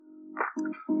What's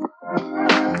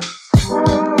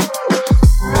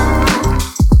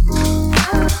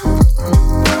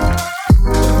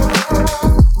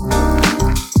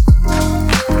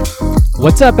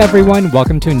up, everyone?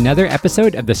 Welcome to another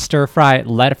episode of the Stir Fry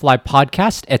Let It Fly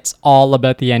podcast. It's all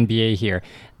about the NBA here.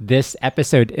 This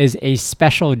episode is a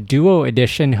special duo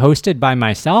edition hosted by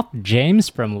myself, James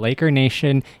from Laker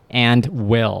Nation, and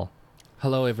Will.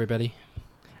 Hello, everybody.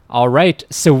 All right,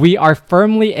 so we are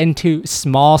firmly into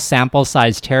small sample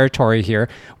size territory here,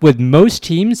 with most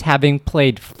teams having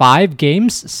played 5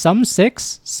 games, some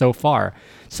 6 so far.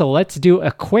 So let's do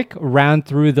a quick round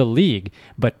through the league.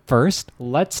 But first,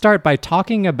 let's start by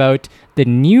talking about the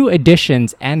new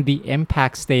additions and the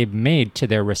impacts they've made to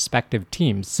their respective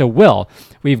teams. So Will,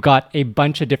 we've got a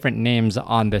bunch of different names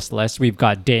on this list. We've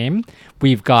got Dame,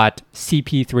 we've got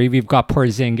CP3, we've got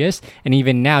Porzingis, and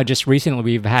even now, just recently,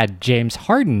 we've had James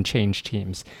Harden change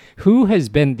teams. Who has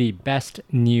been the best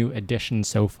new addition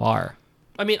so far?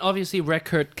 I mean, obviously,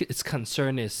 its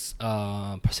concern is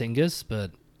Porzingis,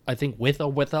 but I think with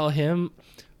or without him,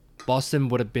 Boston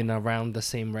would have been around the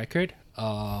same record.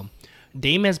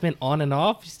 Dame has been on and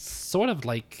off, sort of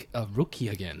like a rookie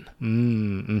again.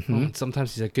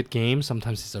 Sometimes it's a good game,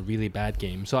 sometimes it's a really bad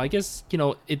game. So I guess,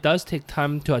 it does take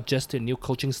time to adjust to a new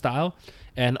coaching style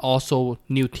and also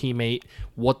new teammate,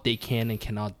 what they can and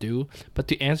cannot do. But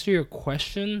to answer your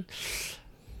question,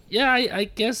 yeah, I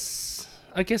guess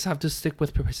I have to stick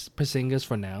with Porzingis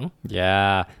for now.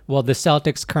 Yeah. Well, the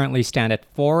Celtics currently stand at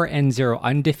 4-0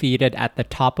 undefeated at the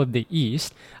top of the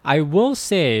East. I will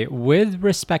say, with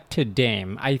respect to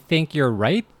Dame, I think you're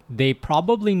right. They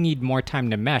probably need more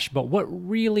time to mesh. But what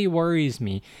really worries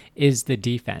me is the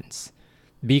defense,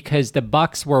 because the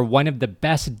Bucks were one of the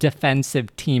best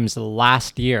defensive teams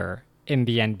last year in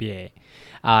the NBA.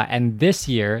 And this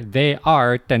year, they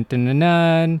are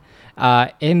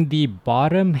in the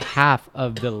bottom half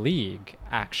of the league,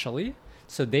 actually.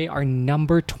 So they are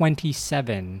number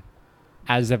 27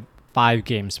 as of 5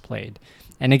 games played.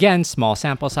 And again, small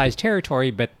sample size territory,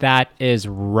 but that is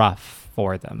rough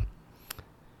for them.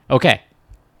 Okay,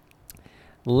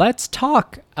 let's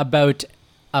talk about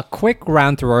a quick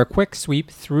round through or a quick sweep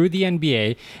through the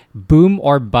NBA boom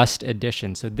or bust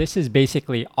edition. So this is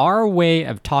basically our way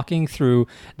of talking through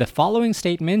the following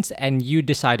statements and you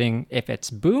deciding if it's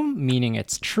boom, meaning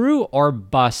it's true, or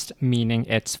bust, meaning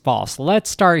it's false. Let's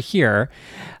start here.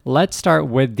 Let's start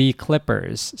with the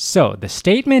Clippers. So the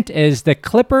statement is the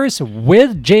Clippers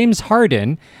with James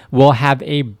Harden will have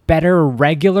a better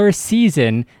regular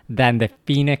season than the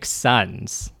Phoenix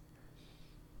Suns.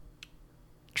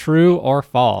 True or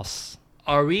false?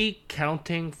 Are we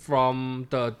counting from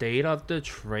the date of the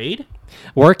trade?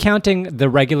 We're counting the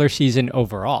regular season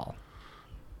overall.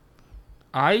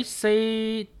 I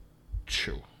say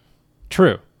true.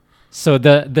 True. So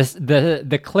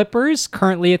the Clippers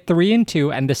currently at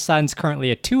 3-2 and the Suns currently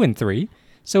at 2-3.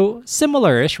 So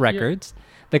similar-ish records. Yeah.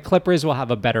 The Clippers will have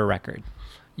a better record.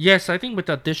 Yes, I think with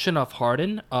the addition of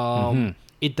Harden,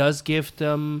 it does give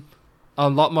them a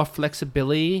lot more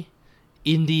flexibility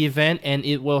in the event, and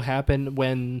it will happen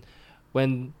when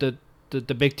the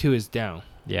big two is down.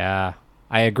 Yeah,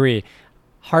 I agree.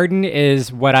 Harden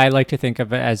is what I like to think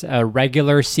of as a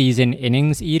regular season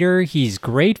innings eater. He's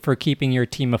great for keeping your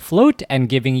team afloat and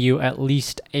giving you at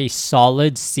least a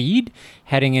solid seed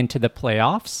heading into the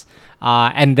playoffs.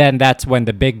 And then that's when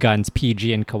the big guns,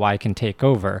 PG and Kawhi, can take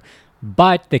over.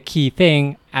 But the key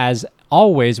thing, as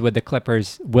always with the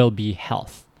Clippers, will be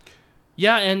health.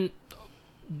 Yeah, and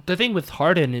the thing with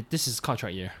Harden, this is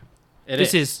contract year.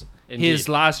 This is indeed his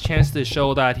last chance to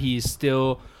show that he's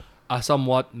still a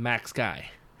somewhat max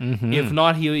guy. If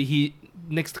not, he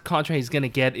next contract he's gonna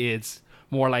get is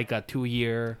more like a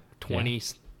 2-year,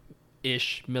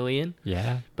 20-ish million.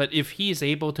 Yeah. But if he's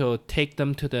able to take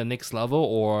them to the next level,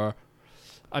 or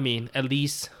at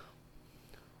least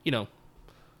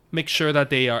make sure that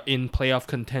they are in playoff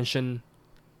contention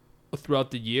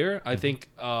throughout the year, I think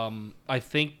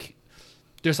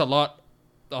there's a lot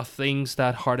of things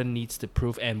that Harden needs to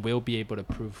prove and will be able to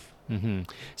prove.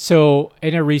 So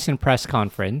in a recent press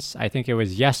conference, I think it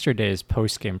was yesterday's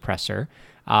post-game presser,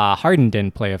 Harden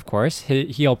didn't play, of course.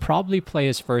 He'll probably play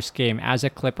his first game as a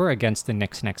Clipper against the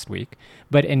Knicks next week.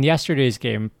 But in yesterday's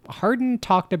game, Harden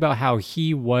talked about how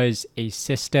he was a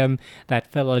system,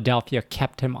 that Philadelphia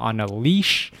kept him on a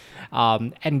leash.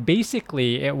 And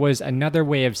basically, it was another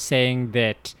way of saying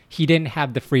that he didn't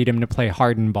have the freedom to play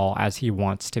Harden ball as he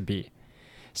wants to be.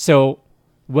 So,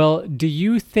 well, do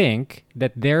you think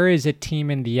that there is a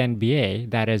team in the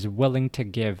NBA that is willing to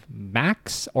give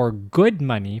max or good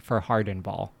money for Harden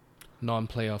ball?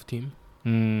 Non-playoff team.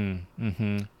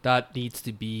 That needs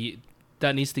to be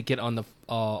that needs to get on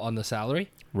the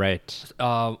salary. Right.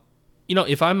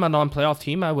 If I'm a non-playoff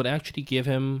team, I would actually give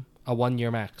him a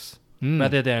 1-year max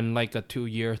rather than like a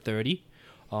 2-year 30,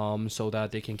 so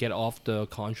that they can get off the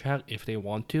contract if they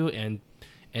want to, and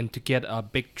to get a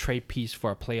big trade piece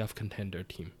for a playoff contender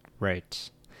team. Right.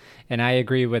 And I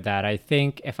agree with that. I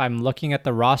think if I'm looking at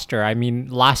the roster, I mean,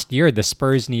 last year the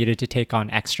Spurs needed to take on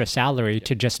extra salary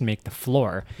to just make the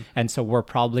floor. And so we're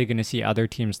probably going to see other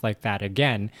teams like that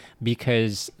again,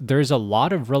 because there's a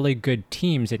lot of really good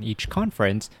teams in each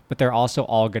conference, but they're also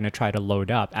all going to try to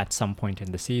load up at some point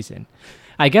in the season.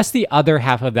 I guess the other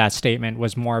half of that statement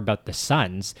was more about the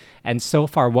Suns. And so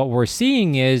far what we're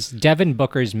seeing is Devin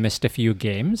Booker's missed a few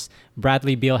games.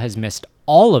 Bradley Beal has missed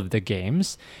all of the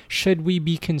games. Should we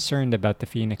be concerned about the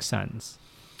Phoenix Suns?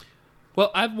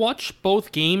 Well, I've watched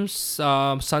both games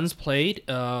Suns played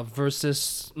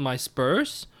versus my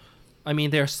Spurs. I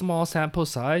mean, they're small sample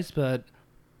size, but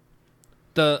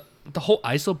the whole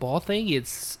iso ball thing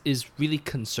is really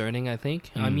concerning, I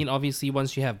think. I mean, obviously,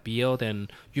 once you have Beal, then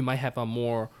you might have a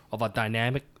more of a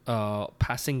dynamic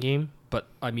passing game. But,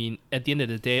 I mean, at the end of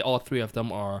the day, all three of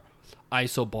them are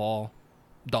iso ball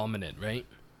dominant, right?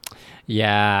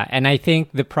 Yeah, and I think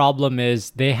the problem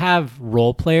is they have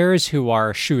role players who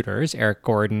are shooters, Eric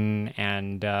Gordon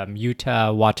and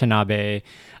Yuta Watanabe,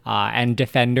 and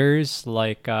defenders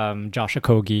like Josh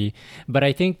Okogie. But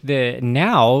I think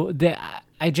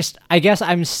I guess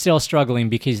I'm still struggling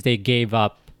because they gave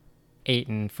up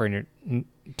Ayton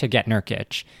to get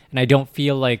Nurkic, and I don't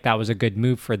feel like that was a good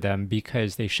move for them,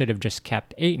 because they should have just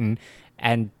kept Ayton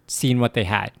and seen what they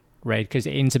had. Right, because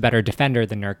Ayton's a better defender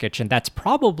than Nurkic, and that's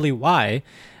probably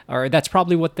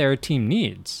what their team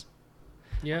needs.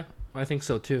 Yeah, I think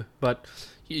so too. But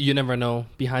you never know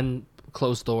behind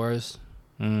closed doors.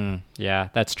 Yeah,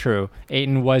 that's true.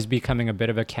 Ayton was becoming a bit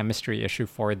of a chemistry issue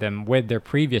for them with their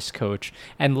previous coach,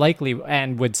 and with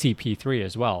CP3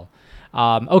 as well.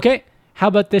 Okay, how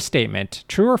about this statement?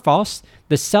 True or false?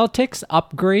 The Celtics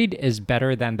upgrade is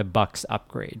better than the Bucks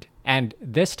upgrade. And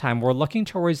this time we're looking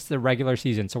towards the regular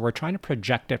season, so we're trying to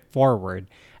project it forward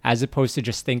as opposed to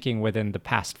just thinking within the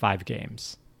past 5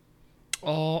 games.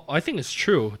 Oh, I think it's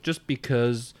true, just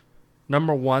because,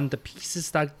 number one, the pieces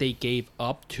that they gave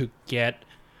up to get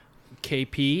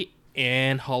KP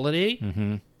and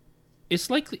Holiday, it's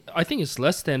likely. I think it's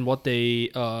less than what they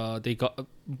got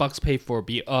Bucks paid for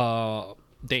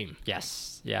Dame.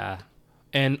 Yes, yeah,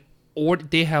 or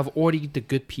they have already the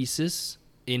good pieces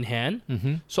in hand.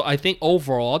 So I think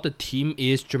overall the team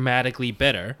is dramatically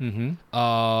better. No,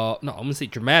 I'm gonna say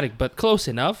dramatic, but close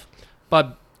enough.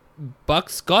 But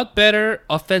Bucks got better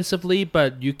offensively,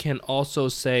 but you can also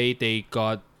say they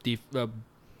got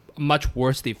much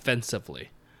worse defensively.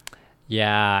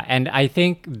 Yeah, and I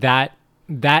think that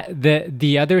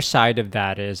the other side of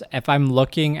that is, if I'm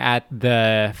looking at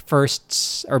the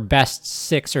first or best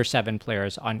 6 or 7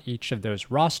 players on each of those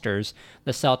rosters,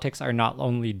 the Celtics are not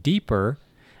only deeper,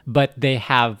 but they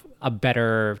have a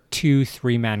better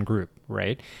 2-3-man group,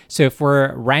 right? So if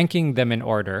we're ranking them in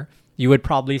order, you would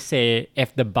probably say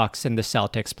if the Bucks and the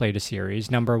Celtics played a series,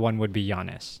 number 1 would be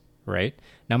Giannis, right?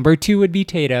 Number 2 would be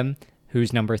Tatum.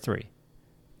 Who's number 3?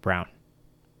 Brown.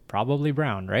 Probably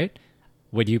Brown, right?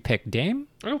 Would you pick Dame?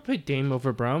 I would pick Dame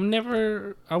over Brown.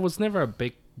 I was never a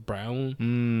big Brown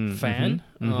fan.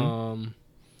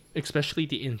 Especially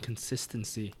the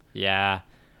inconsistency. Yeah.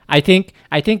 I think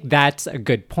that's a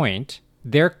good point.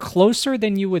 They're closer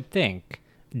than you would think,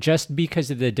 just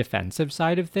because of the defensive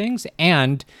side of things,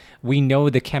 and we know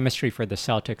the chemistry for the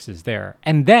Celtics is there.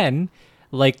 And then,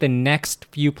 like, the next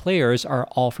few players are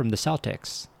all from the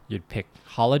Celtics. You'd pick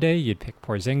Holiday, you'd pick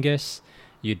Porzingis,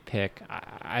 you'd pick,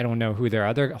 I don't know who their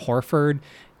other, Horford.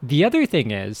 The other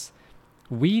thing is,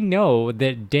 we know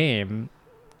that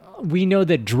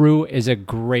Drew is a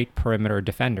great perimeter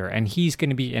defender, and he's going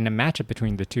to be in a matchup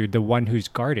between the two, the one who's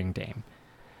guarding Dame.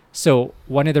 So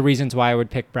one of the reasons why I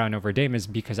would pick Brown over Dame is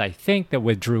because I think that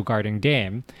with Drew guarding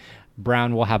Dame,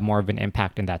 Brown will have more of an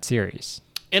impact in that series.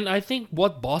 And I think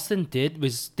what Boston did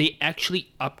was they actually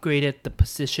upgraded the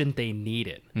position they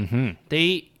needed.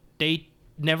 They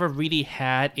never really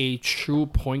had a true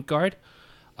point guard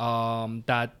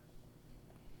that,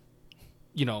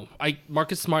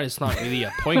 Marcus Smart is not really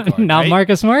a point guard. Not right?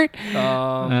 Marcus Smart?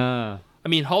 I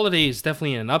mean, Holiday is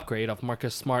definitely an upgrade of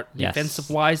Marcus Smart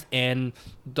defensive-wise, and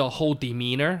the whole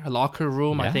demeanor, locker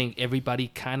room. Yeah. I think everybody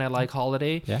kind of like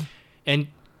Holiday. Yeah. And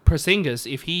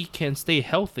Porzingis, if he can stay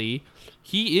healthy,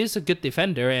 he is a good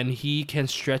defender, and he can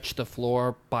stretch the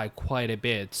floor by quite a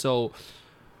bit. So,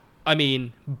 I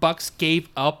mean, Bucks gave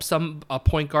up a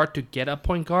point guard to get a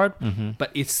point guard, but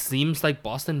it seems like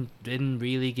Boston didn't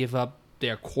really give up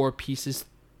their core pieces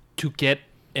to get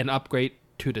an upgrade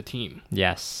to the team.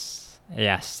 Yes,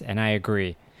 and I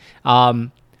agree.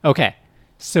 Okay,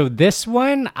 so this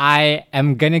one I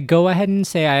am gonna go ahead and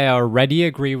say I already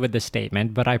agree with the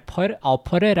statement, but I'll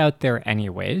put it out there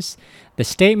anyways. The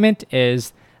statement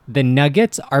is the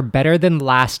Nuggets are better than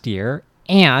last year,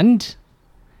 and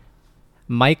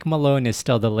Mike Malone is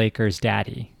still the Lakers'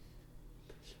 daddy.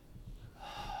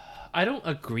 I don't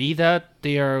agree that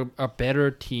they are a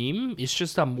better team. It's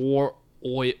just a more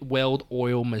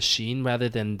well-oiled machine rather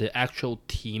than the actual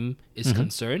team is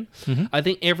concerned. I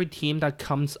think every team that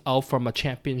comes out from a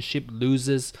championship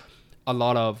loses a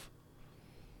lot of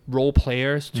role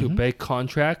players to big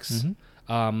contracts,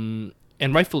 and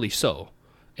rightfully so.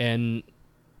 And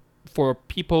for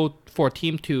a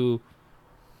team to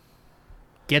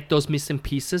get those missing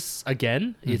pieces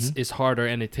again, it's harder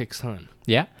and it takes time.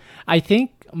 Yeah. I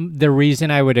think the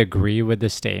reason I would agree with the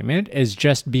statement is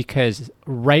just because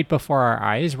right before our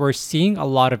eyes, we're seeing a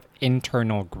lot of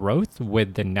internal growth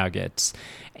with the Nuggets.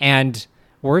 And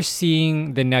we're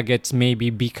seeing the Nuggets maybe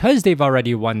because they've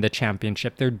already won the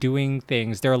championship, they're doing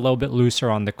things, they're a little bit looser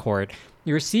on the court.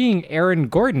 You're seeing Aaron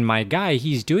Gordon, my guy,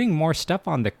 he's doing more stuff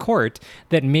on the court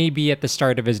that maybe at the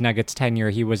start of his Nuggets tenure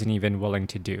he wasn't even willing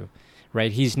to do.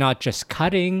 Right? He's not just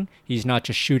cutting, he's not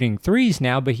just shooting threes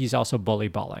now, but he's also bully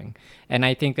balling. And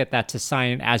I think that that's a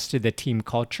sign as to the team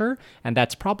culture. And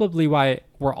that's probably why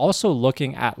we're also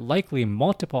looking at likely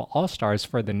multiple All-Stars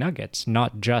for the Nuggets,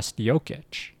 not just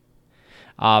Jokic.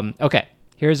 Okay,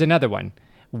 here's another one.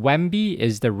 Wemby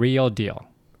is the real deal.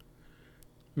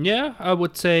 Yeah, I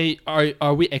would say,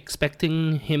 are we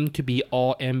expecting him to be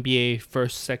all NBA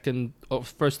first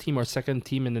team or second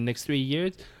team in the next 3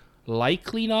 years?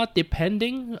 Likely not,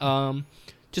 depending.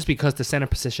 Just because the center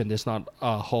position, there's not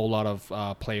a whole lot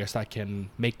of players that can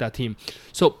make that team.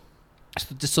 So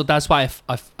that's why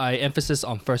I emphasis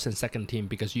on first and second team,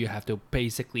 because you have to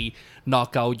basically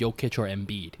knock out Jokic or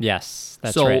Embiid. Yes,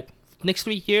 that's right. So next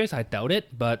 3 years, I doubt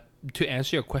it. But to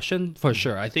answer your question, for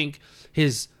sure, I think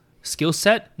his skill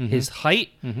set, his height,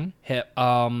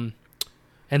 and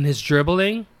his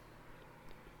dribbling.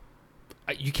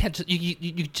 You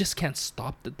just can't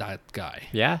stop that guy.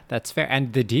 Yeah, that's fair.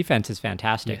 And the defense is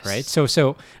fantastic, right?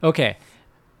 So okay.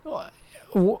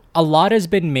 A lot has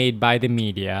been made by the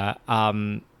media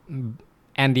and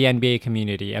the NBA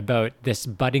community about this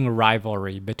budding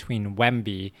rivalry between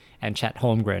Wemby and Chet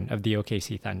Holmgren of the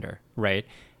OKC Thunder, right?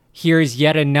 Here's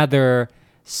yet another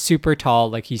super tall,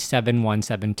 like he's 7'1",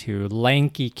 7'2",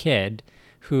 lanky kid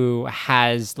who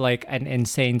has like an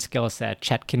insane skill set.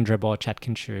 Chet can dribble, Chet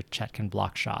can shoot, Chet can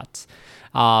block shots.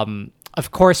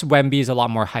 Of course, Wemby is a lot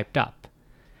more hyped up.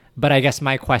 But I guess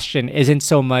my question isn't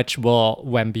so much will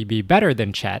Wemby be better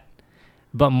than Chet,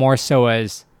 but more so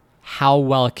as how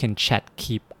well can Chet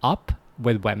keep up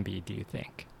with Wemby, do you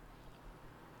think?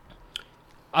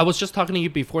 I was just talking to you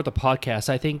before the podcast.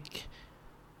 I think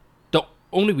the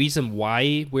only reason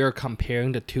why we're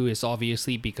comparing the two is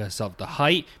obviously because of the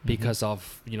height, because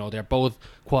of, they're both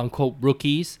quote unquote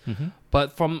rookies.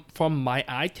 But from my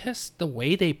eye test, the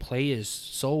way they play is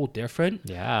so different.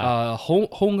 Yeah.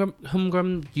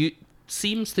 Holmgren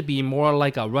seems to be more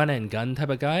like a run and gun type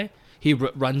of guy. He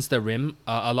runs the rim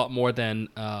a lot more than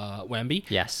Wemby.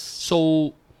 Yes.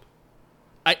 So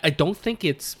I don't think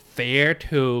it's fair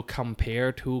to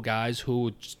compare two guys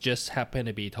who just happen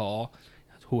to be tall,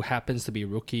 who happens to be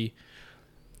rookie.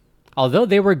 Although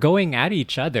they were going at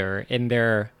each other in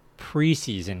their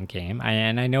preseason game,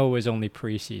 and I know it was only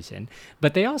preseason,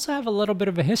 but they also have a little bit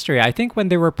of a history. I think when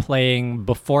they were playing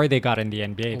before they got in the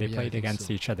NBA, they played against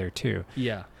each other too.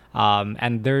 Yeah.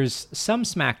 And there's some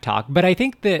smack talk, but I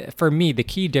think that for me, the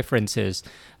key difference is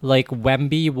like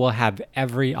Wemby will have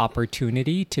every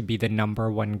opportunity to be the number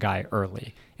one guy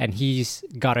early, and he's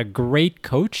got a great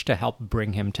coach to help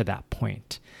bring him to that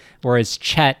point. Whereas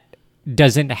Chet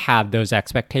doesn't have those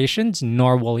expectations,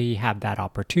 nor will he have that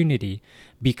opportunity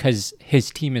because his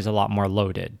team is a lot more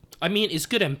loaded. I mean, it's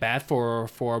good and bad for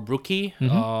a rookie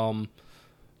to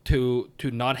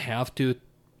not have to,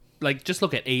 like, just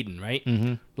look at Aiden,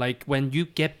 right? Like, when you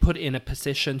get put in a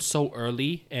position so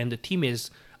early and the team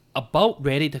is about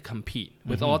ready to compete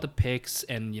with all the picks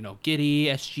and, Giddey,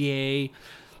 SGA,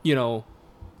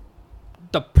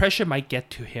 the pressure might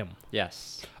get to him.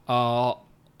 Yes.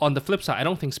 On the flip side, I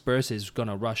don't think Spurs is going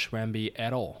to rush Wemby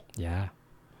at all. Yeah.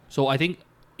 So I think,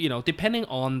 depending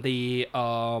on the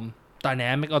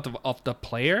dynamic of the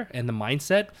player and the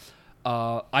mindset,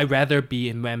 I'd rather be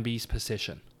in Wemby's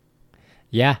position.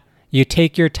 Yeah. You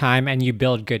take your time and you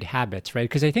build good habits, right?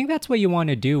 Because I think that's what you want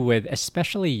to do with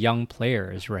especially young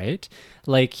players, right?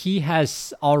 Like he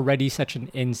has already such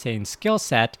an insane skill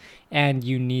set, and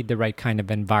you need the right kind of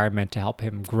environment to help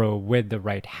him grow with the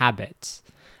right habits.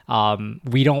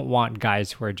 We don't want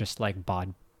guys who are just like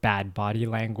bad body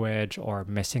language or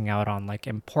missing out on like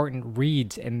important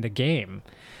reads in the game.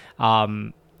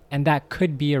 And that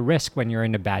could be a risk when you're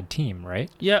in a bad team,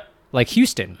 right? Yeah. Like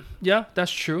Houston. Yeah,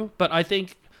 that's true. But I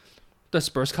think the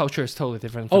Spurs culture is totally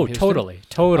different from Houston.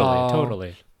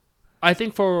 Totally. I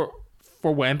think for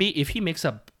Wemby, if he makes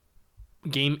a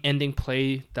game-ending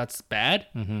play that's bad,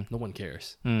 no one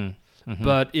cares.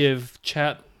 But if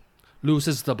Chet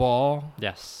loses the ball,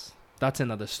 yes, that's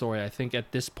another story. I think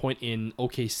at this point in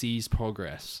OKC's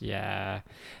progress. Yeah.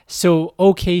 So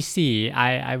OKC,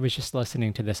 I was just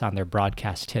listening to this on their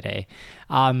broadcast today.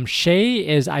 Shea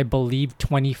is, I believe,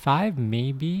 25,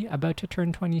 maybe about to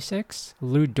turn 26.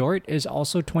 Lou Dort is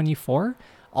also 24.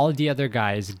 All the other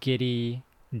guys, Giddey,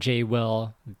 J.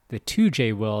 Will, the two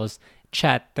J. Wills,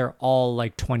 Chet, they're all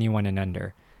like 21 and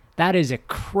under. That is a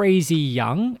crazy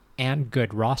young and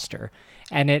good roster.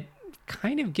 And it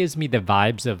kind of gives me the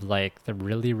vibes of like the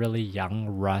really, really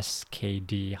young Russ,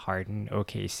 KD, Harden,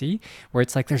 OKC, where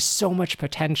it's like there's so much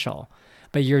potential,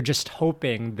 but you're just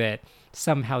hoping that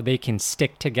somehow they can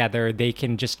stick together, they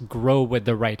can just grow with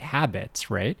the right habits,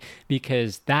 right?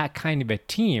 Because that kind of a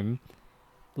team,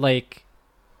 like,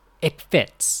 it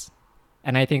fits.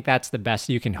 And I think that's the best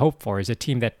you can hope for, is a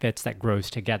team that fits, that grows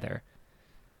together.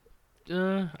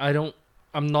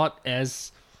 I'm not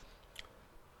as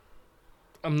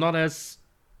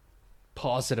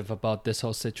positive about this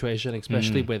whole situation,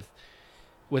 especially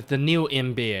with the new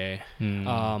NBA.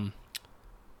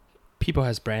 People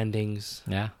has brandings.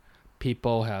 Yeah.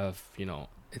 People have,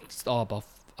 it's all about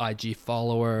IG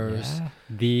followers.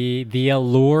 Yeah. The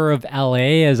allure of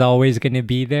LA is always going to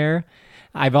be there.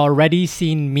 I've already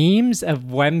seen memes of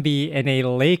Wemby in a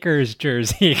Lakers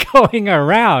jersey going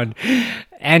around,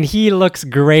 and he looks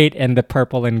great in the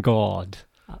purple and gold.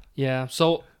 Yeah,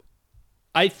 so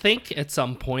I think at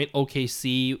some point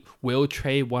OKC will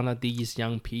trade one of these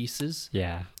young pieces.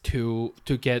 Yeah. To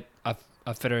get a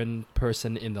veteran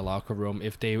person in the locker room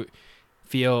if they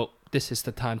feel this is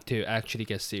the time to actually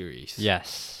get serious.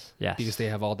 Yes. Because they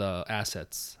have all the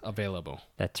assets available.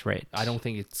 That's right. I don't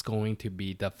think it's going to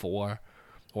be the 4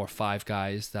 or 5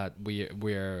 guys that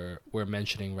we're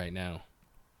mentioning right now.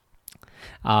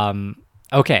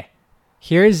 Okay.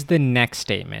 Here's the next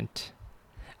statement.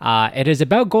 It is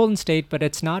about Golden State, but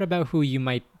it's not about who you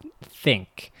might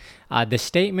think. The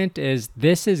statement is,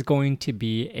 this is going to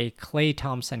be a Klay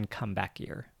Thompson comeback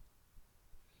year.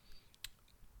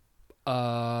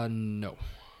 No.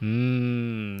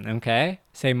 Okay.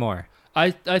 Say more.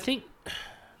 I think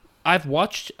I've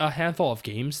watched a handful of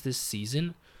games this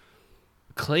season.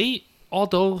 Klay,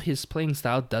 although his playing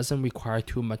style doesn't require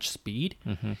too much speed,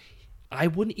 I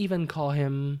wouldn't even call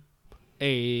him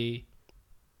a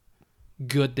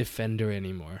good defender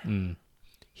anymore.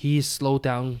 He's slowed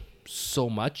down so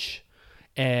much,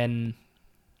 and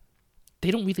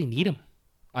they don't really need him.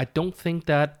 I don't think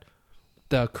that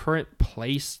the current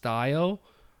play style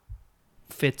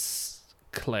fits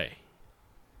Klay.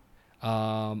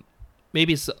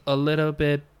 Maybe it's a little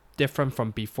bit different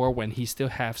from before when he still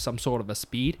have some sort of a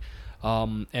speed,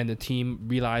 and the team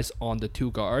relies on the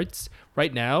 2 guards.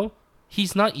 Right now,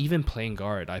 he's not even playing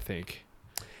guard, I think.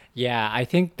 Yeah, I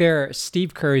think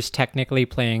Steve Kerr is technically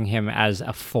playing him as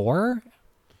a 4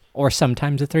 or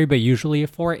sometimes a 3, but usually a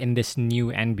 4 in this new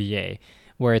NBA,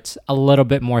 where it's a little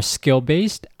bit more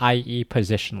skill-based, i.e.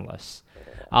 positionless.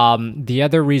 The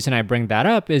other reason I bring that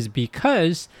up is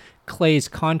because Klay's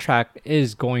contract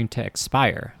is going to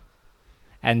expire.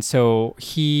 And so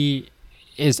he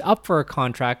is up for a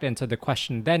contract, and so the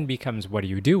question then becomes, what do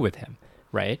you do with him,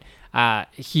 right?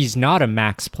 He's not a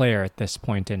max player at this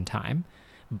point in time.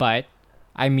 But,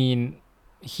 I mean,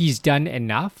 he's done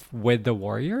enough with the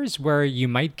Warriors where you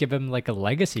might give him like a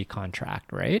legacy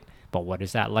contract, right? But what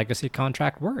is that legacy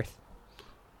contract worth?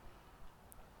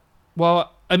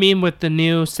 Well, I mean, with the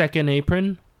new second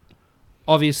apron,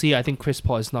 obviously I think Chris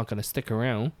Paul is not going to stick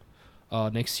around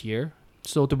next year.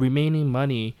 So the remaining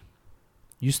money,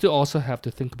 you still also have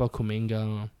to think about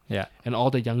Kuminga and all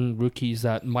the young rookies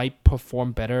that might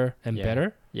perform better and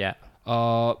better. Yeah.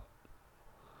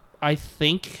 I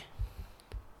think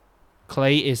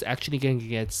Klay is actually going to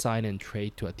get signed and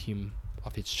trade to a team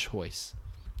of his choice.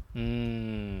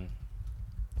 Interesting.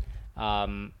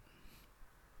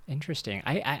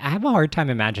 I have a hard time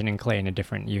imagining Klay in a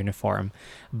different uniform,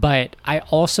 but I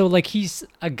also he's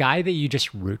a guy that you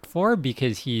just root for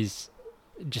because he's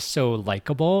just so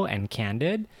likable and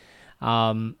candid.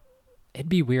 It'd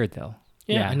be weird though.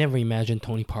 Yeah, I never imagined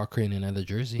Tony Parker in another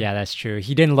jersey. Yeah, that's true.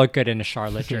 He didn't look good in a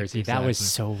Charlotte jersey. Exactly. That was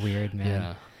so weird,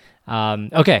 man. Yeah.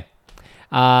 Okay.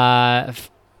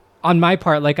 On my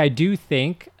part, like I do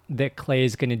think that Clay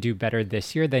is going to do better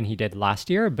this year than he did last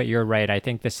year, but you're right. I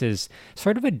think this is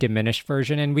sort of a diminished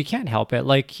version and we can't help it.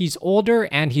 Like he's older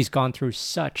and he's gone through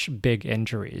such big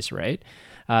injuries, right?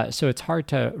 So it's hard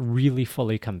to really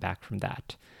fully come back from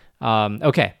that.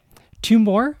 Okay. 2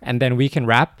 more and then we can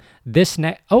wrap this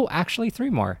actually 3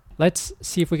 more. Let's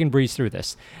see if we can breeze through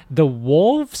this. The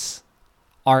Wolves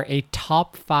are a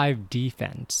top 5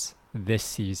 defense this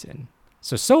season.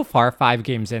 So far, 5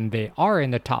 games in, they are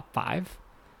in the top 5.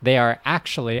 They are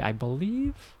actually, I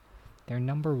believe, they're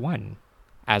number 1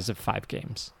 as of 5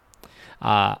 games.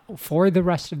 For the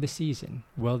rest of the season,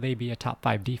 will they be a top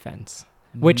 5 defense?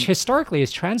 Which historically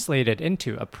is translated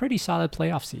into a pretty solid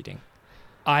playoff seeding.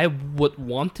 I would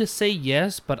want to say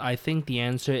yes, but I think the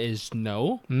answer is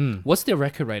no. What's their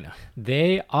record right now?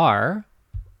 They are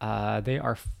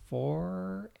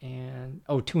 4 and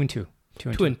 2-2.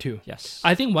 2-2. Yes.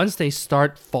 I think once they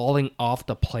start falling off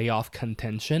the playoff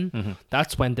contention,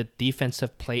 that's when the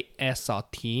defensive play as a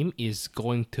team is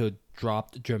going to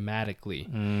drop dramatically.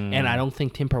 And I don't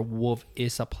think Timberwolves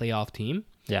is a playoff team.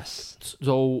 Yes.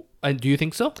 So, do you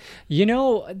think so? You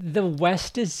know, the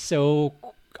West is so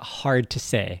hard to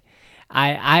say.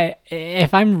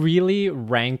 If I'm really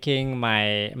ranking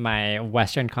my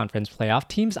Western Conference playoff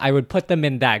teams, I would put them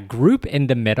in that group in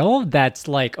the middle. That's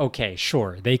like, okay,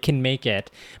 sure, they can make it,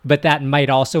 but that might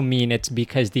also mean it's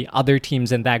because the other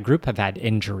teams in that group have had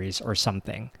injuries or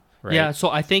something. Right? Yeah. So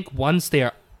I think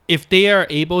if they are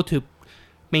able to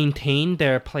maintain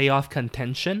their playoff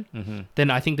contention, then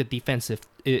I think the defensive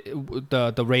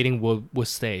the rating will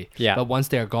stay. Yeah. But once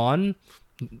they're gone,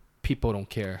 people don't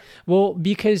care. Well,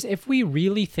 because if we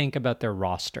really think about their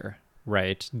roster,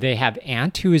 right, they have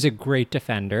Ant, who is a great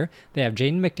defender. They have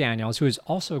Jaden McDaniels, who is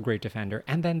also a great defender.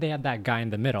 And then they have that guy in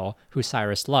the middle who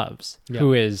Cyrus loves,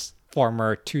 who is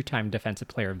former 2-time Defensive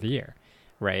Player of the Year,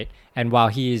 right? And while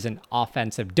he's an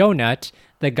offensive donut,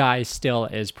 the guy still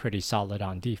is pretty solid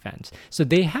on defense. So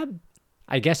they have,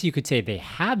 I guess you could say they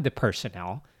have the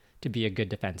personnel to be a good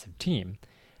defensive team.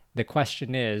 The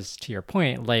question is, to your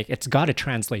point, like it's got to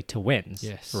translate to wins,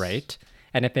 right?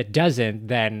 And if it doesn't,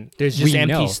 then there's just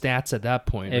empty stats at that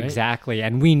point, right? Exactly.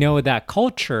 And we know that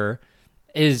culture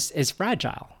is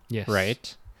fragile,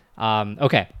 right?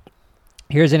 Okay,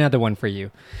 here's another one for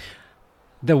you.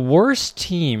 The worst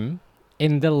team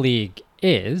in the league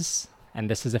is, and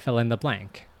this is a fill in the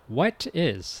blank. What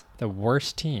is the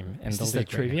worst team in the league? Is this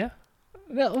trivia?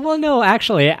 Well, no,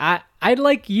 actually, I'd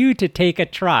like you to take a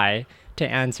try to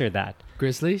answer that.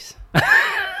 Grizzlies?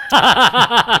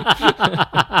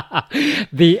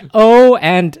 The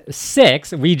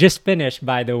 0-6, we just finished,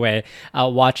 by the way,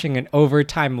 watching an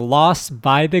overtime loss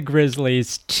by the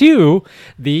Grizzlies to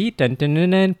the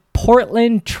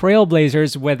Portland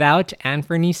Trailblazers without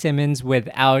Anthony Simmons,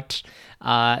 without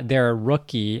their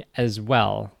rookie as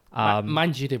well.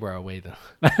 Mind you, they were away though.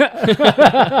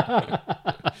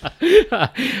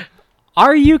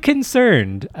 Are you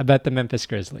concerned about the Memphis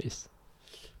Grizzlies?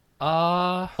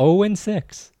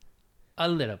 0-6. A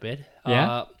little bit.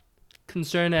 Yeah.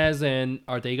 Concern as in,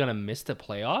 are they gonna miss the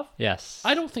playoff? Yes.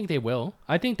 I don't think they will.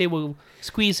 I think they will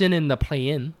squeeze in the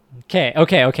play-in.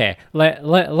 Okay.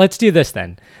 Let's do this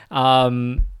then.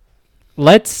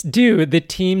 Let's do the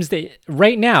teams that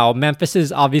right now. Memphis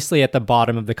is obviously at the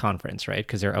bottom of the conference, right?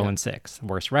 Because they're 0-6,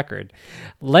 worst record.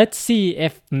 Let's see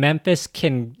if Memphis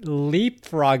can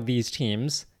leapfrog these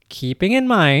teams, keeping in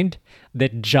mind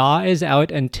that Ja is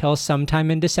out until sometime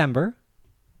in December,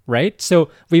 right? So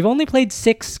we've only played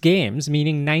 6 games,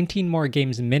 meaning 19 more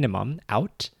games minimum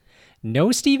out.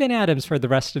 No Steven Adams for the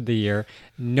rest of the year.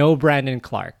 No Brandon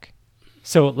Clark.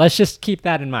 So let's just keep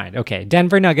that in mind. Okay,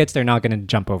 Denver Nuggets, they're not going to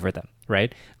jump over them,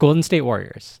 right? Golden State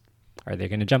Warriors, are they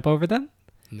going to jump over them?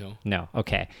 No.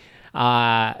 Okay.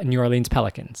 New Orleans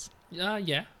Pelicans.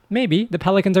 Yeah. Maybe. The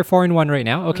Pelicans are 4-1 right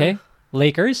now. Okay.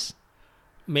 Lakers.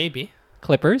 Maybe.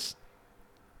 Clippers.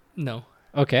 No.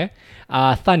 Okay.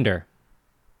 Thunder.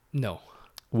 No.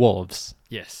 Wolves.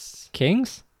 Yes.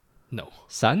 Kings. No.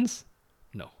 Suns.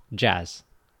 No. Jazz.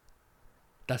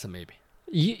 That's a maybe.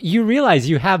 You realize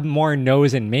you have more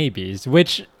no's and maybes,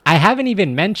 which I haven't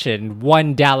even mentioned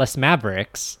one Dallas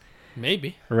Mavericks.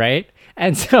 Maybe. Right?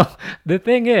 And so the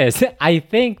thing is, I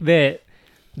think that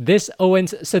this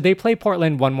Owens, so they play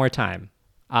Portland one more time.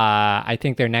 I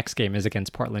think their next game is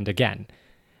against Portland again.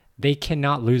 They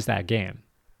cannot lose that game.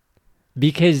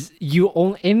 because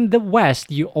in the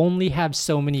West you only have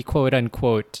so many quote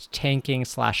unquote tanking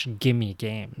 / gimme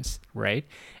games, right?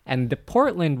 And the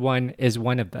Portland one is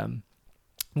one of them,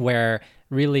 where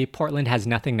really Portland has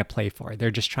nothing to play for.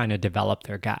 They're just trying to develop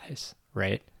their guys,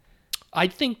 right? I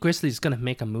think Grizzlies going to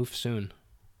make a move soon.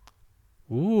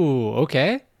 Ooh,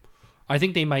 okay. I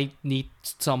think they might need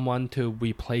someone to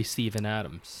replace Steven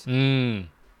Adams. And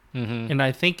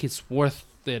I think it's worth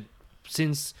it,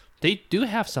 since they do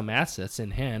have some assets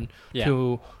in hand,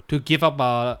 to give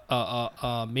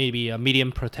up maybe a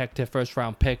medium protected first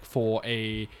round pick for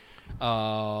a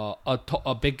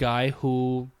big guy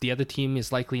who the other team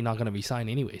is likely not going to resign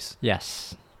anyways.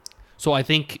 Yes. So I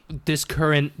think this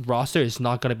current roster is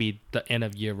not going to be the end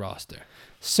of year roster.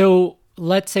 So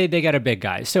let's say they got a big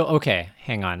guy. So, okay,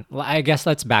 hang on. I guess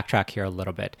let's backtrack here a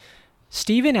little bit.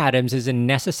 Steven Adams is a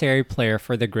necessary player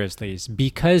for the Grizzlies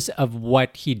because of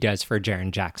what he does for Jaren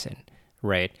Jackson,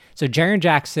 right? So Jaren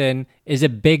Jackson is a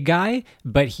big guy,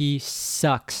 but he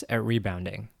sucks at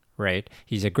rebounding, right?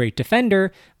 He's a great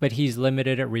defender, but he's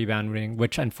limited at rebounding,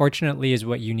 which unfortunately is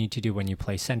what you need to do when you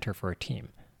play center for a team.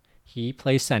 He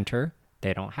plays center.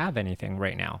 They don't have anything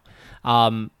right now.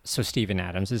 So Steven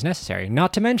Adams is necessary.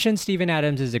 Not to mention Steven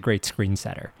Adams is a great screen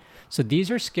setter. So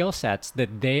these are skill sets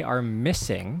that they are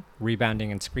missing, rebounding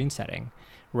and screen setting,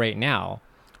 right now.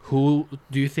 Who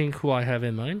do you think who I have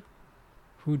in mind?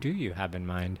 Who do you have in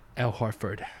mind? Al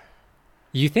Horford.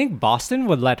 You think Boston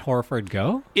would let Horford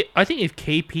go? I think if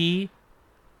KP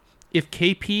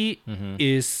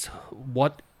is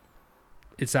what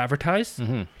it's advertised,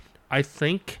 I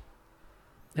think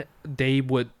they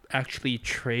would actually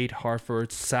trade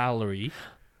Hartford's salary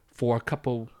for a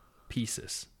couple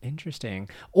pieces. Interesting.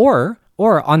 Or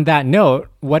on that note,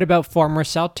 what about former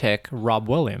Celtic Rob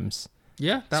Williams?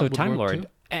 Yeah, that so would Time work Lord, too.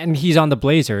 And he's on the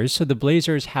Blazers. So the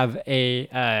Blazers have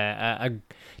a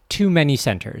too many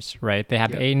centers, right? They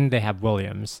have Ayton, they have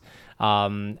Williams.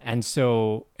 And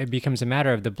so it becomes a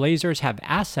matter of the Blazers have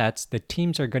assets that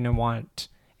teams are going to want.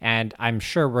 And I'm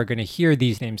sure we're going to hear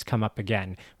these names come up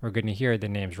again. We're going to hear the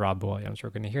names Rob Williams.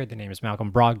 We're going to hear the names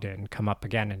Malcolm Brogdon come up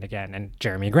again and again, and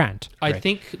Jeremy Grant. Right?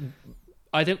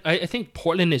 I think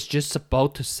Portland is just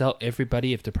about to sell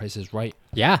everybody if the price is right.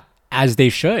 Yeah, as they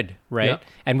should, right? Yeah.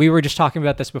 And we were just talking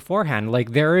about this beforehand.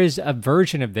 Like, there is a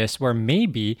version of this where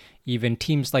maybe even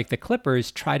teams like the Clippers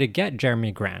try to get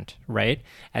Jeremy Grant, right?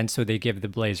 And so they give the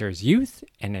Blazers youth,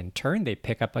 and in turn, they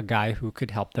pick up a guy who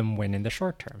could help them win in the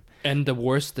short term. And the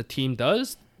worse the team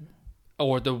does,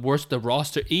 or the worse the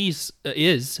roster is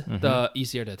the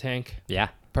easier to tank. Yeah.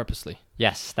 Purposely.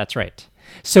 Yes, that's right.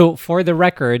 So for the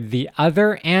record, the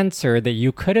other answer that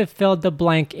you could have filled the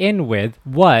blank in with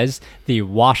was the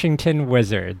Washington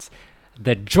Wizards.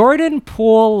 The Jordan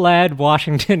Poole-led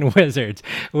Washington Wizards,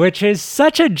 which is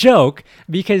such a joke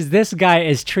because this guy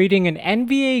is treating an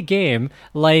NBA game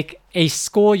like a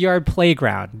schoolyard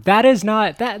playground.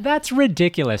 That's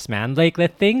ridiculous, man. Like, the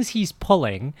things he's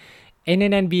pulling in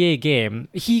an NBA game,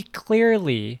 he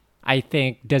clearly, I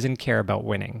think, doesn't care about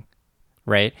winning.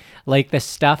 Right? Like, the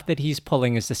stuff that he's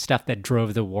pulling is the stuff that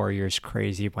drove the Warriors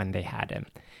crazy when they had him.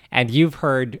 And you've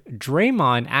heard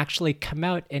Draymond actually come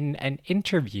out in an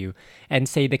interview and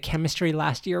say the chemistry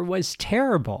last year was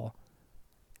terrible.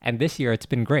 And this year it's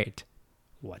been great.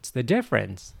 What's the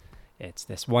difference? It's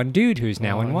this one dude who's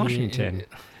now in Washington.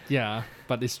 Yeah,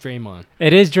 but it's Draymond.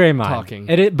 It is Draymond talking.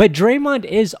 But Draymond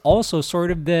is also sort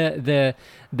of the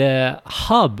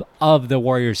hub of the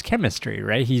Warriors' chemistry,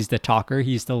 right? He's the talker,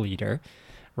 he's the leader,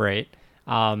 right?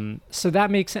 So that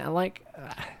makes sense. Like,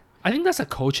 I think that's a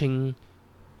coaching.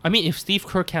 I mean, if Steve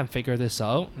Kerr can't figure this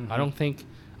out, I don't think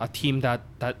a team that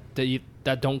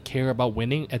don't care about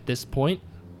winning at this point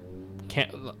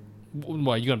can't.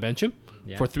 What, are you gonna bench him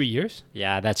for 3 years?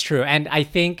 Yeah, that's true. And I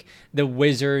think the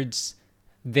Wizards,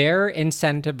 they're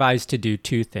incentivized to do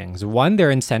two things. One,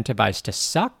 they're incentivized to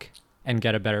suck and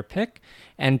get a better pick.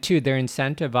 And two, they're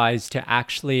incentivized to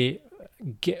actually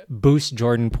boost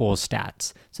Jordan Poole's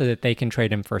stats so that they can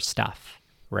trade him for stuff,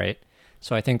 right?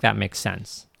 So I think that makes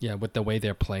sense. Yeah, with the way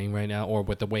they're playing right now, or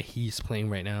with the way he's playing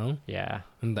right now. Yeah.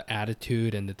 And the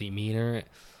attitude and the demeanor,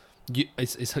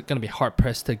 it's going to be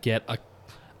hard-pressed to get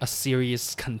a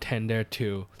serious contender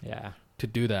to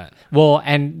do that. Well,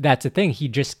 and that's the thing. He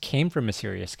just came from a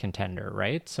serious contender,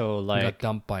 right? So, like, he got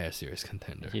dumped by a serious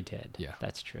contender. He did. Yeah,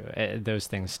 that's true. Those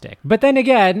things stick. But then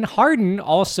again, Harden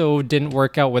also didn't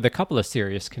work out with a couple of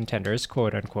serious contenders,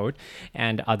 quote unquote,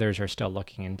 and others are still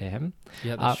looking into him.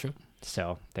 Yeah, that's true.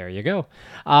 So there you go.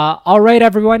 All right,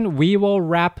 everyone. We will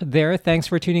wrap there. Thanks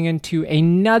for tuning in to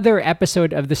another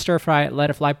episode of the Stir Fry Let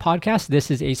It Fly podcast.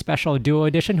 This is a special duo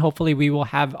edition. Hopefully, we will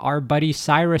have our buddy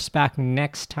Cyrus back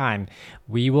next time.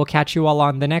 We will catch you all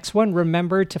on the next one.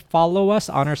 Remember to follow us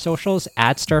on our socials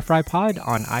at Stir Fry Pod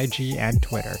on IG and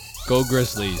Twitter. Go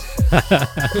Grizzlies.